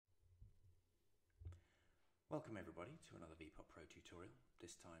Welcome everybody to another vPOP Pro tutorial,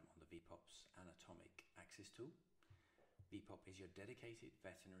 this time on the vPOP's Anatomic Axis tool. vPOP is your dedicated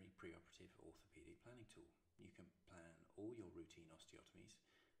veterinary preoperative orthopedic planning tool. You can plan all your routine osteotomies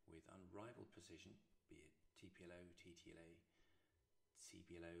with unrivaled precision, be it TPLO, TTLA,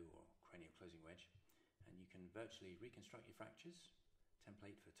 CPLO or cranial closing wedge, and you can virtually reconstruct your fractures,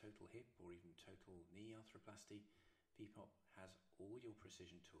 template for total hip or even total knee arthroplasty. vPOP has all your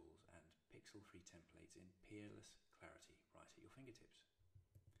precision tools and pixel-free templates in peerless clarity right at your fingertips.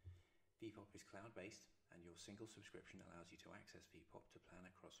 vPOP is cloud-based, and your single subscription allows you to access vPOP to plan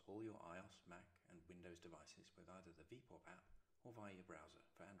across all your iOS, Mac and Windows devices with either the vPOP app or via your browser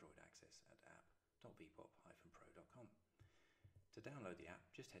for Android access at app.vpop-pro.com. To download the app,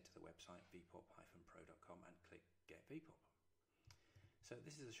 just head to the website vpop-pro.com and click Get vPOP. So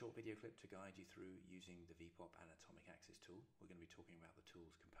this is a short video clip to guide you through using the vPOP Anatomic Axis tool. We're going to be talking about the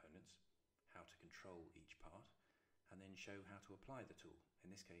tool's components, how to control each part, and then show how to apply the tool, in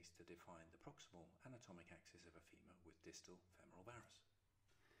this case to define the proximal anatomic axis of a femur with distal femoral varus.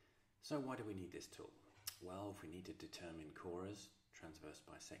 So why do we need this tool? Well, if we need to determine coras, transverse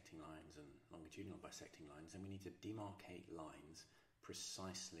bisecting lines and longitudinal bisecting lines, then we need to demarcate lines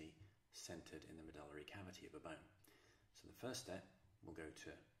precisely centered in the medullary cavity of a bone. So the first step, we'll go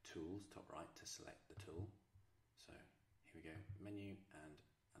to Tools, top right, to select the tool. So here we go, Menu and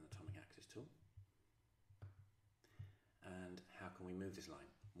Anatomic Axis tool. And how can we move this line?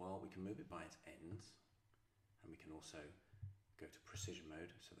 Well, we can move it by its ends, and we can also go to Precision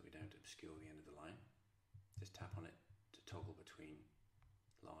mode so that we don't obscure the end of the line. Just tap on it to toggle between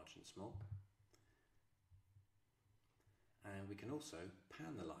large and small. And we can also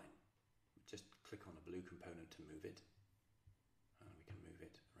pan the line. Just click on a blue component to move it. And we can move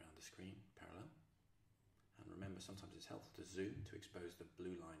it around the screen parallel. And remember, sometimes it's helpful to zoom to expose the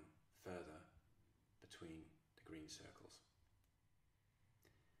blue line further between the green circles.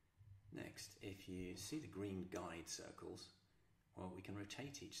 Next, if you see the green guide circles, well, we can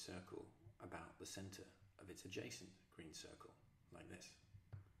rotate each circle about the center of its adjacent green circle, like this.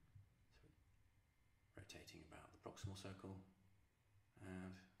 So rotating about the proximal circle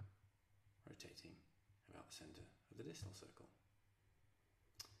and rotating about the center of the distal circle.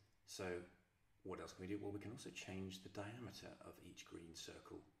 So what else can we do? Well, we can also change the diameter of each green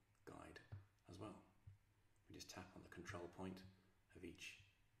circle guide as well. We just tap on the control point of each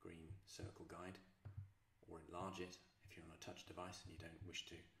green circle guide, or enlarge it if you're on a touch device and you don't wish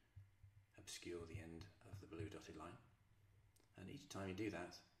to obscure the end of the blue dotted line. And each time you do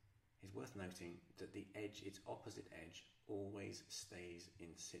that, it's worth noting that the edge, its opposite edge, always stays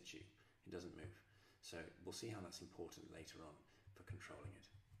in situ. It doesn't move. So we'll see how that's important later on for controlling it.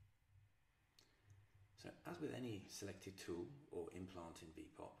 So as with any selected tool or implant in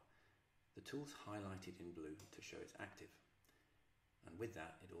vPOP, the tool's highlighted in blue to show it's active. And with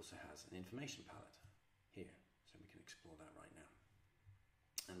that, it also has an information palette here, so we can explore that right now.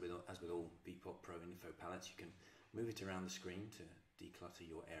 And as with all vPOP Pro info palettes, you can move it around the screen to declutter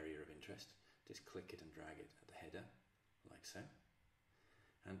your area of interest. Just click it and drag it at the header, like so.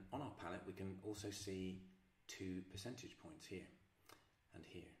 And on our palette, we can also see 2 percentage points here and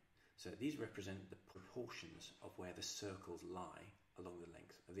here. So these represent the proportions of where the circles lie along the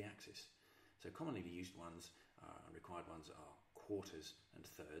length of the axis. So commonly used ones and required ones are quarters and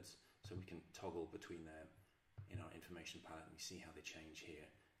thirds. So we can toggle between them in our information palette, and we see how they change here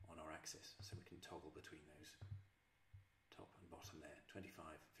on our axis. So we can toggle between those top and bottom there, 25,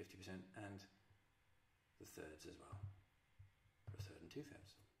 50%, and the thirds as well, for a third and 2/3.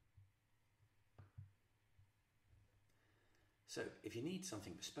 So if you need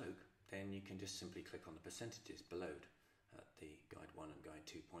something bespoke, then you can just simply click on the percentages below at the guide 1 and guide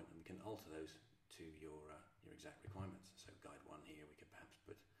 2 point, and we can alter those to your exact requirements. So guide 1 here, we could perhaps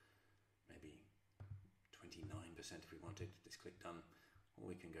put maybe 29% if we wanted. Just click done, or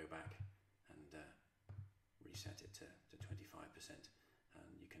we can go back and reset it to 25%,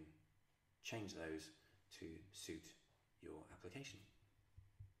 and you can change those to suit your application.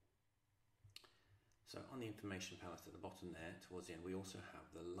 So on the information palette at the bottom there, towards the end, we also have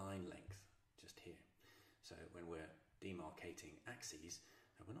the line length just here. So when we're demarcating axes,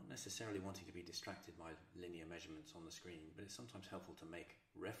 we're not necessarily wanting to be distracted by linear measurements on the screen, but it's sometimes helpful to make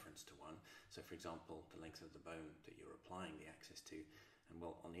reference to one. So for example, the length of the bone that you're applying the axis to, and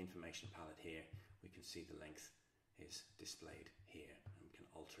well, on the information palette here, we can see the length is displayed here, and we can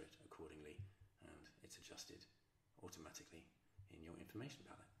alter it accordingly, and it's adjusted automatically in your information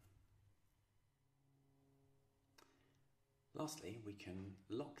palette. Lastly, we can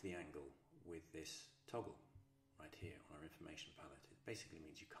lock the angle with this toggle right here on our information palette. It basically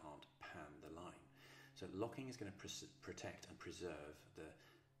means you can't pan the line. So locking is going to protect and preserve the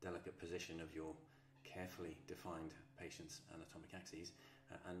delicate position of your carefully defined patient's anatomic axes,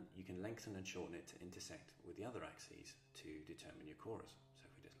 and you can lengthen and shorten it to intersect with the other axes to determine your chorus. So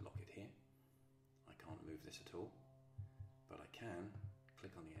if we just lock it here, I can't move this at all, but I can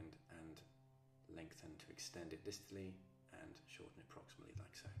click on the end and lengthen to extend it distally and shorten it proximally,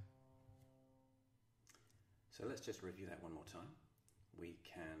 like so. So let's just review that one more time. We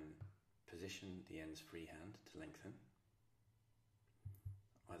can position the ends freehand to lengthen.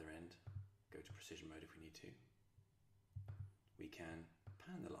 Either end, go to precision mode if we need to. We can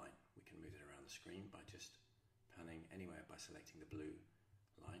pan the line. We can move it around the screen by just panning anywhere by selecting the blue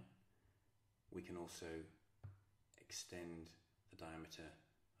line. We can also extend the diameter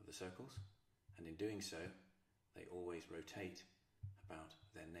of the circles, and in doing so, they always rotate about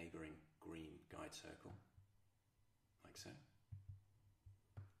their neighbouring green guide circle, like so.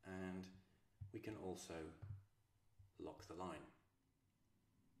 And we can also lock the line.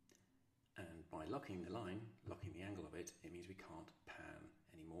 And by locking the line, locking the angle of it, it means we can't pan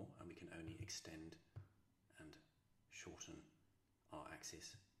anymore, and we can only extend and shorten our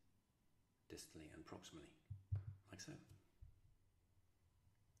axis distally and proximally, like so.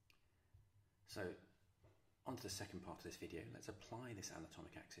 So, on to the second part of this video. Let's apply this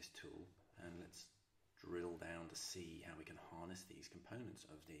anatomic axis tool, and let's drill down to see how we can harness these components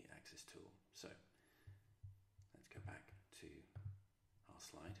of the axis tool. So, let's go back to our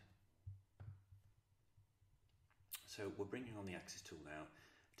slide. So we're bringing on the axis tool now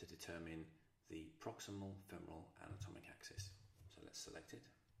to determine the proximal femoral anatomic axis. So let's select it.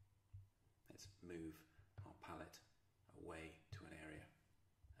 Let's move our palette away to an area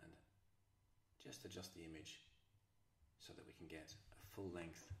and just adjust the image so that we can get a full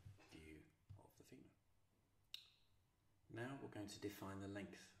length view of the femur. Now we're going to define the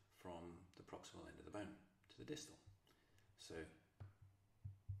length from the proximal end of the bone to the distal. So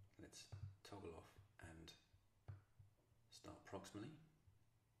let's toggle off and start proximally.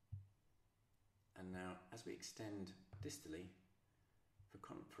 And now as we extend distally,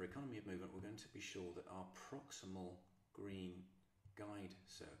 for economy of movement, we're going to be sure that our proximal green guide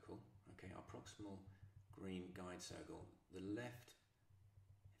circle, okay, our proximal green guide circle, the left,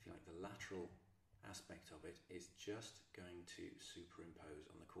 if you like, the lateral aspect of it is just going to superimpose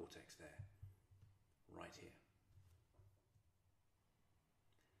on the cortex there, right here.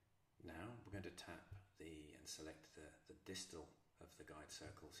 Now we're going to tap and select the distal of the guide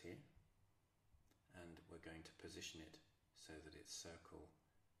circles here, and we're going to position it so that its circle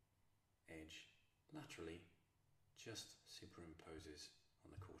edge laterally just superimposes on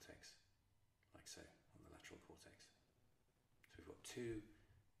the cortex, like so, on the lateral cortex. So we've got two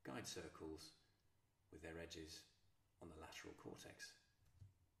guide circles with their edges on the lateral cortex.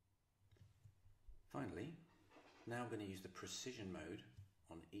 Finally, now we're going to use the precision mode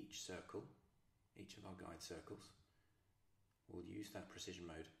on each circle, each of our guide circles. We'll use that precision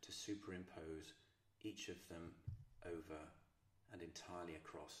mode to superimpose each of them over and entirely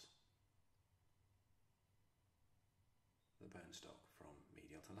across the bone stock from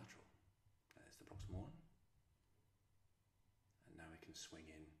medial to lateral. There's the proximal one. And now we can swing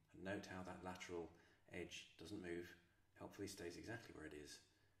in and note how that lateral edge doesn't move, helpfully stays exactly where it is,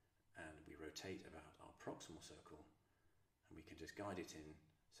 and we rotate about our proximal circle, and we can just guide it in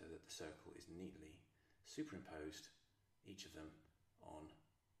so that the circle is neatly superimposed, each of them on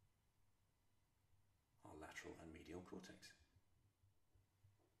our lateral and medial cortex.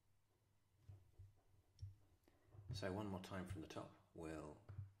 So one more time from the top, we'll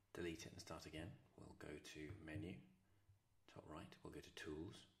delete it and start again. We'll go to Menu, top right, we'll go to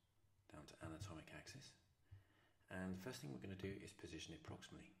Tools, down to Anatomic Axis, and the first thing we're going to do is position it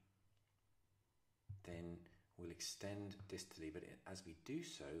proximally. Then we'll extend distally, but as we do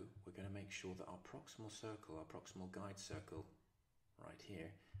so, we're going to make sure that our proximal circle, our proximal guide circle, right here,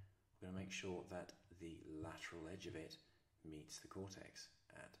 we're going to make sure that the lateral edge of it meets the cortex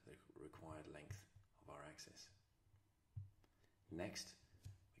at the required length of our axis. Next,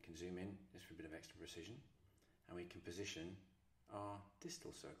 we can zoom in just for a bit of extra precision, and we can position our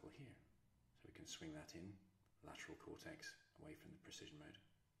distal circle here. So we can swing that in, lateral cortex, away from the precision mode.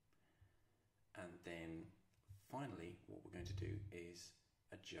 And then finally, what we're going to do is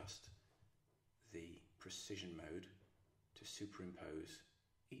adjust the precision mode to superimpose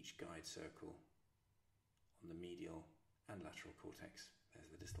each guide circle on the medial and lateral cortex.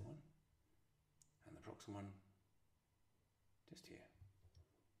 There's the distal one, and the proximal one just here.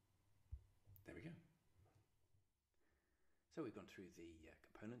 There we go. So we've gone through the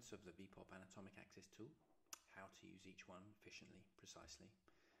components of the vPOP Anatomic Axis tool, how to use each one efficiently, precisely,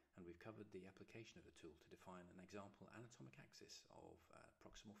 and we've covered the application of the tool to define an example anatomic axis of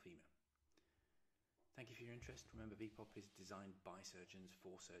proximal femur. Thank you for your interest. Remember, vPOP is designed by surgeons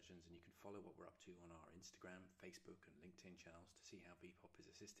for surgeons, and you can follow what we're up to on our Instagram, Facebook and LinkedIn channels to see how vPOP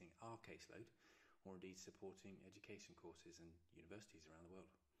is assisting our caseload, or indeed supporting education courses and universities around the world.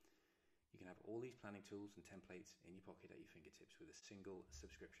 You can have all these planning tools and templates in your pocket at your fingertips with a single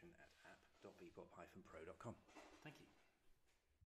subscription at app.vpop-pro.com. Thank you.